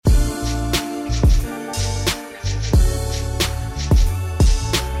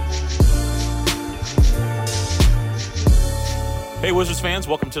Wizards fans,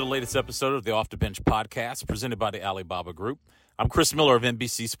 welcome to the latest episode of the Off the Bench podcast presented by the Alibaba Group. I'm Chris Miller of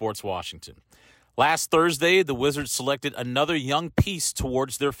NBC Sports Washington. Last Thursday, the Wizards selected another young piece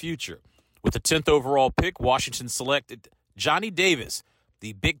towards their future. With the 10th overall pick, Washington selected Johnny Davis,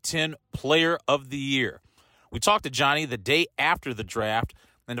 the Big Ten Player of the Year. We talked to Johnny the day after the draft,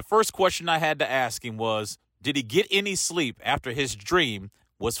 and the first question I had to ask him was, did he get any sleep after his dream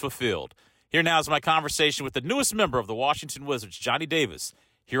was fulfilled? Here now is my conversation with the newest member of the Washington Wizards, Johnny Davis,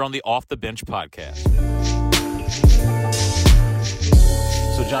 here on the Off the Bench podcast.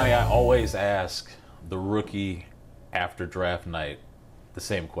 So, Johnny, I always ask the rookie after draft night the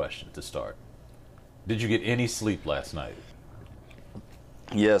same question to start. Did you get any sleep last night?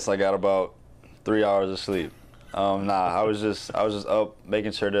 Yes, I got about 3 hours of sleep. I was just up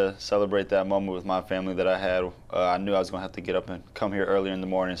making sure to celebrate that moment with my family that I had. I knew I was going to have to get up and come here earlier in the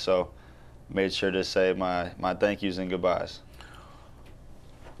morning, so made sure to say my thank yous and goodbyes.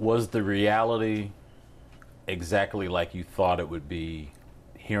 Was the reality exactly like you thought it would be,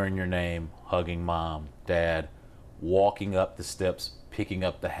 hearing your name, hugging mom, dad, walking up the steps, picking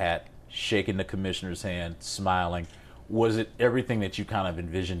up the hat, shaking the commissioner's hand, smiling? Was it everything that you kind of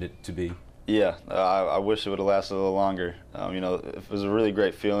envisioned it to be? Yeah, I wish it would have lasted a little longer. It was a really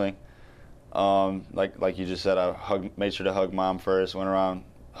great feeling. Like you just said, I made sure to hug mom first, went around,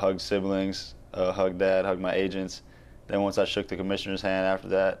 hugged siblings, hugged dad, hugged my agents. Then once I shook the commissioner's hand after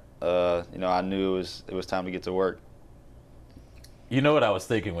that, I knew it was time to get to work. You know what I was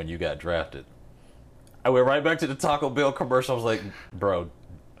thinking when you got drafted? I went right back to the Taco Bell commercial. I was like, bro,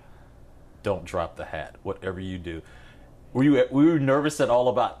 don't drop the hat, whatever you do. Were you nervous at all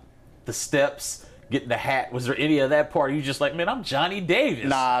about the steps, getting the hat? Was there any of that part? You just like, man, I'm Johnny Davis.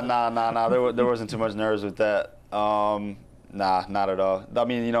 Nah. There wasn't too much nerves with that. Nah, not at all. I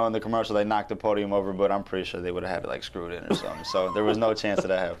mean, in the commercial they knocked the podium over, but I'm pretty sure they would have had it like screwed in or something. So there was no chance of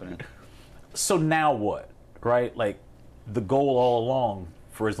that happening. So now what, right? Like, the goal all along,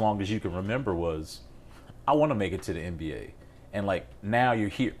 for as long as you can remember, was I want to make it to the NBA. And like, now you're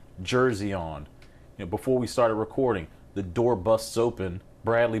here, jersey on. Before we started recording, the door busts open.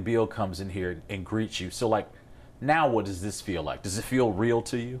 Bradley Beal comes in here and greets you. So like, now what does this feel like? Does it feel real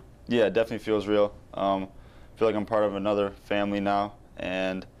to you? Yeah, it definitely feels real. I feel like I'm part of another family now,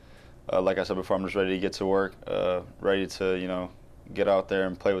 and like I said before, I'm just ready to get to work, ready to get out there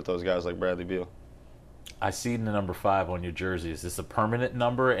and play with those guys like Bradley Beal. I see the number 5 on your jersey. Is this a permanent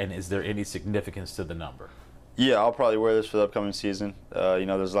number, and is there any significance to the number? Yeah, I'll probably wear this for the upcoming season.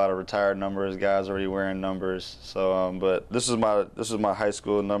 There's a lot of retired numbers, guys already wearing numbers. So, but this is my high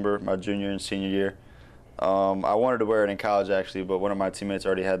school number, my junior and senior year. I wanted to wear it in college actually, but one of my teammates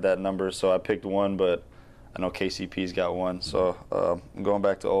already had that number, so I picked one. But I know KCP's got one, so I'm going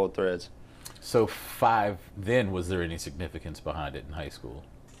back to old threads. So 5, then, was there any significance behind it in high school?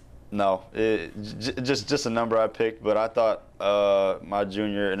 No, just a number I picked, but I thought my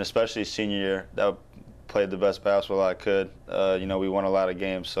junior and especially senior year, that played the best basketball I could. We won a lot of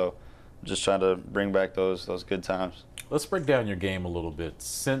games, so just trying to bring back those good times. Let's break down your game a little bit.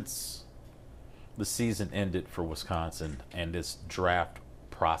 Since the season ended for Wisconsin and this draft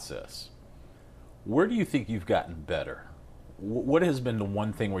process, where do you think you've gotten better? What has been the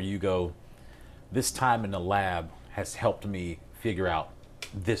one thing where you go, this time in the lab has helped me figure out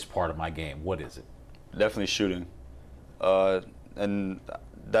this part of my game? What is it? Definitely shooting. And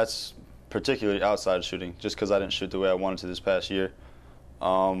that's particularly outside shooting, just because I didn't shoot the way I wanted to this past year.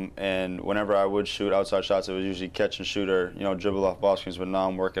 And whenever I would shoot outside shots, it was usually catch and shoot or, dribble off ball screens. But now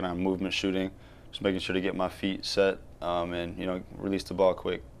I'm working on movement shooting, just making sure to get my feet set and, release the ball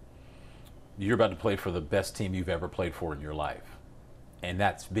quick. You're about to play for the best team you've ever played for in your life. And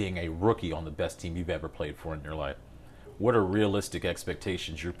that's being a rookie on the best team you've ever played for in your life. What are realistic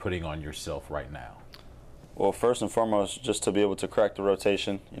expectations you're putting on yourself right now? Well, first and foremost, just to be able to crack the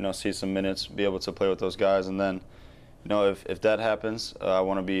rotation, see some minutes, be able to play with those guys. And then, if that happens, I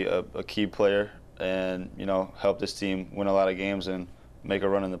want to be a key player and, help this team win a lot of games and make a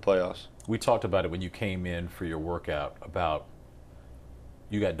run in the playoffs. We talked about it when you came in for your workout about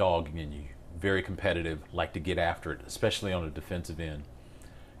you got dog in you, very competitive, like to get after it, especially on the defensive end.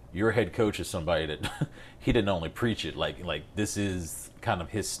 Your head coach is somebody that he didn't only preach it, like this is kind of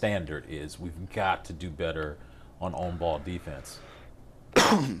his standard is we've got to do better on on-ball defense.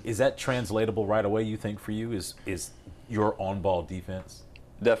 Is that translatable right away, you think, for you, is your on-ball defense?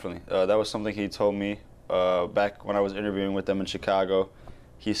 Definitely. That was something he told me back when I was interviewing with them in Chicago.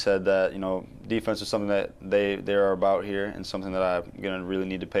 He said that, defense is something that they are about here and something that I'm going to really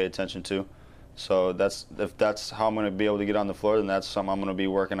need to pay attention to. So if that's how I'm going to be able to get on the floor, then that's something I'm going to be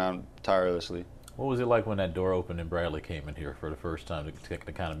working on tirelessly. What was it like when that door opened and Bradley came in here for the first time to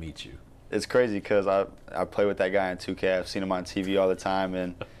kind of meet you? It's crazy because I play with that guy in 2K. I've seen him on TV all the time,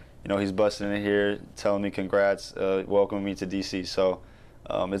 and he's busting in here, telling me congrats, welcoming me to DC. So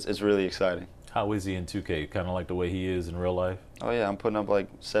it's really exciting. How is he in 2K? Kind of like the way he is in real life? Oh yeah, I'm putting up like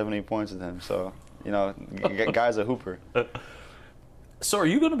 70 points with him. So guy's a hooper. So are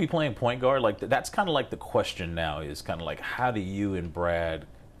you going to be playing point guard? Like that's kind of like the question now is kind of like how do you and Brad,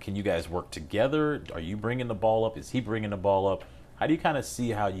 can you guys work together? Are you bringing the ball up? Is he bringing the ball up? How do you kind of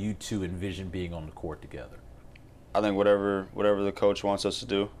see how you two envision being on the court together? I think whatever the coach wants us to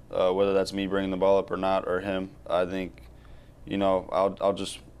do, whether that's me bringing the ball up or not, or him, I think, I'll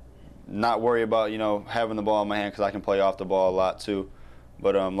just not worry about, having the ball in my hand because I can play off the ball a lot too.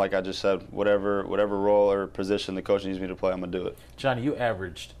 But like I just said, whatever role or position the coach needs me to play, I'm going to do it. Johnny, you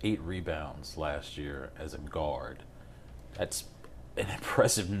averaged 8 rebounds last year as a guard. That's an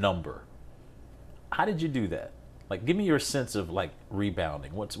impressive number. How did you do that? Like, give me your sense of, like,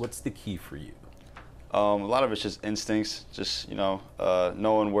 rebounding. What's the key for you? A lot of it's just instincts, just,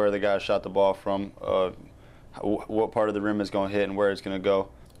 knowing where the guy shot the ball from, what part of the rim is going to hit and where it's going to go.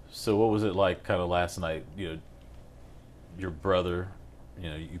 So what was it like kind of last night? Your brother,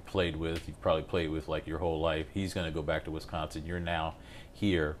 you played with, you've probably played with, like, your whole life. He's going to go back to Wisconsin. You're now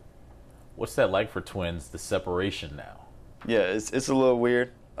here. What's that like for twins, the separation now? Yeah, it's a little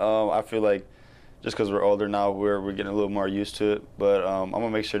weird. I feel like just because we're older now, we're getting a little more used to it. But I'm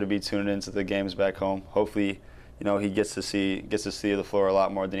gonna make sure to be tuning into the games back home. Hopefully, he gets to see the floor a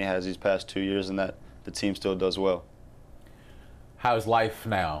lot more than he has these past 2 years, and that the team still does well. How's life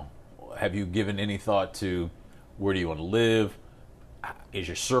now? Have you given any thought to where do you want to live? Is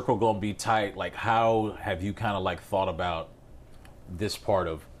your circle gonna be tight? Like, how have you kind of like thought about this part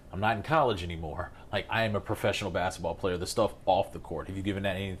of I'm not in college anymore? Like, I am a professional basketball player, the stuff off the court. Have you given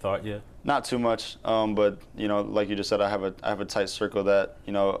that any thought yet? Not too much, but like you just said, I have a tight circle that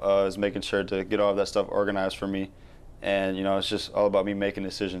is making sure to get all of that stuff organized for me, and it's just all about me making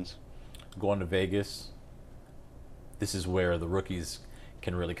decisions. Going to Vegas, this is where the rookies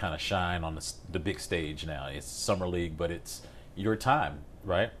can really kind of shine on the big stage now. It's Summer League, but it's your time,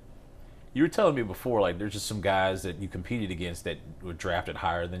 right? You were telling me before, like, there's just some guys that you competed against that were drafted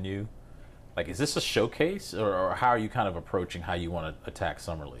higher than you. Like, is this a showcase, or how are you kind of approaching how you want to attack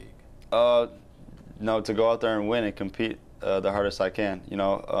Summer League? No, to go out there and win and compete the hardest I can.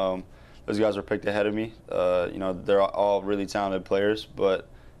 Those guys were picked ahead of me. They're all really talented players, but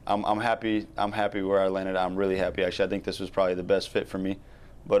I'm happy. I'm happy where I landed. I'm really happy. Actually, I think this was probably the best fit for me.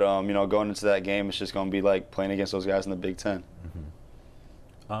 But going into that game, it's just going to be like playing against those guys in the Big Ten.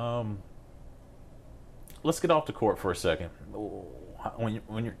 Mm-hmm. Let's get off the court for a second.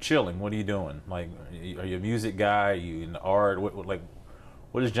 When you're chilling, what are you doing? Like, are you a music guy? Are you in art?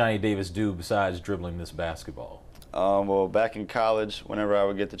 What does Johnny Davis do besides dribbling this basketball? Well, back in college, whenever I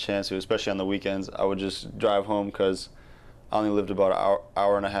would get the chance to, especially on the weekends, I would just drive home because I only lived about an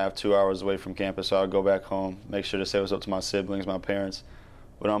hour and a half, 2 hours away from campus. So I'd go back home, make sure to say what's up to my siblings, my parents.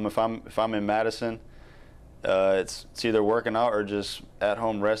 But if I'm in Madison, it's either working out or just at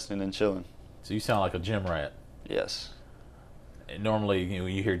home resting and chilling. So you sound like a gym rat. Yes. And normally,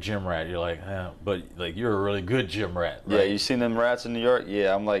 when you hear gym rat, you're like, but like you're a really good gym rat. Right? Yeah, you seen them rats in New York?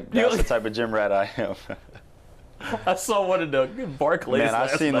 Yeah, I'm like, that's the type of gym rat I am. I saw one of the Barclays. Man, I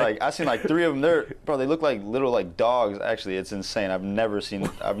seen like 3 of them. They look like little like dogs. Actually, it's insane. I've never seen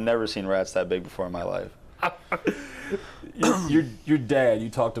rats that big before in my life. Your dad, you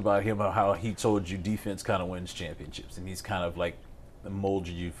talked about him, how he told you defense kind of wins championships, and he's kind of like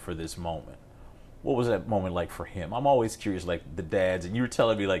molded you for this moment. What was that moment like for him? I'm always curious, like the dads, and you were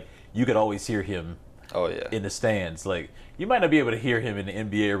telling me like you could always hear him. Oh yeah. In the stands, like you might not be able to hear him in the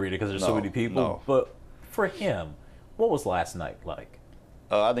NBA arena because there's so many people. But for him, what was last night like?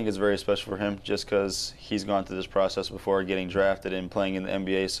 I think it's very special for him just because he's gone through this process before getting drafted and playing in the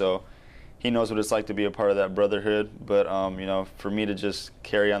NBA, so he knows what it's like to be a part of that brotherhood. But for me to just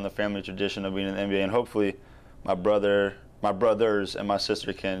carry on the family tradition of being in the NBA, and hopefully my brothers and my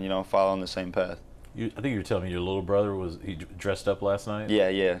sister can follow on the same path. I think you were telling me your little brother he dressed up last night?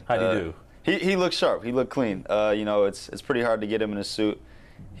 Yeah. How'd he do? He looked sharp. He looked clean. It's pretty hard to get him in a suit.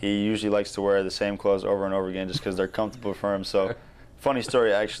 He usually likes to wear the same clothes over and over again just because they're comfortable for him. So, funny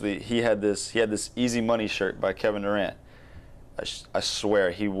story actually. He had this Easy Money shirt by Kevin Durant. I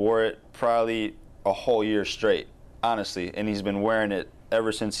swear he wore it probably a whole year straight, honestly, and he's been wearing it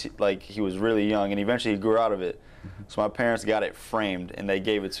ever since he was really young, and eventually he grew out of it. So my parents got it framed and they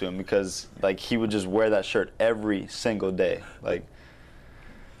gave it to him because he would just wear that shirt every single day.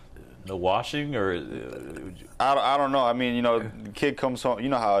 No washing or? I don't know. I mean, you know, the kid comes home. You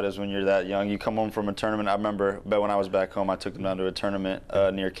know how it is when you're that young. You come home from a tournament. I remember when I was back home, I took them down to a tournament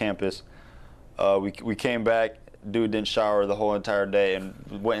near campus. We came back. Dude didn't shower the whole entire day and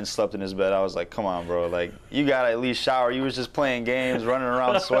went and slept in his bed. I was like, come on, bro. Like, you got to at least shower. You was just playing games, running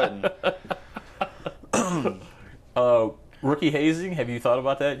around sweating. Rookie hazing, have you thought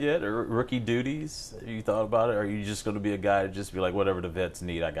about that yet? Or rookie duties, have you thought about it? Or are you just going to be a guy to just be like, whatever the vets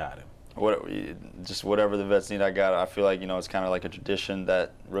need, I got him? Just whatever the vets need, I got it. I feel like, you know, it's kind of like a tradition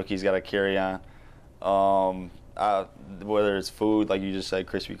that rookies got to carry on. Whether it's food, like you just said,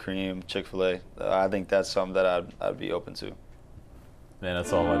 Krispy Kreme, Chick-fil-A, I think that's something that I'd be open to. Man,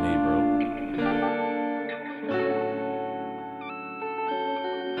 that's all I need, bro.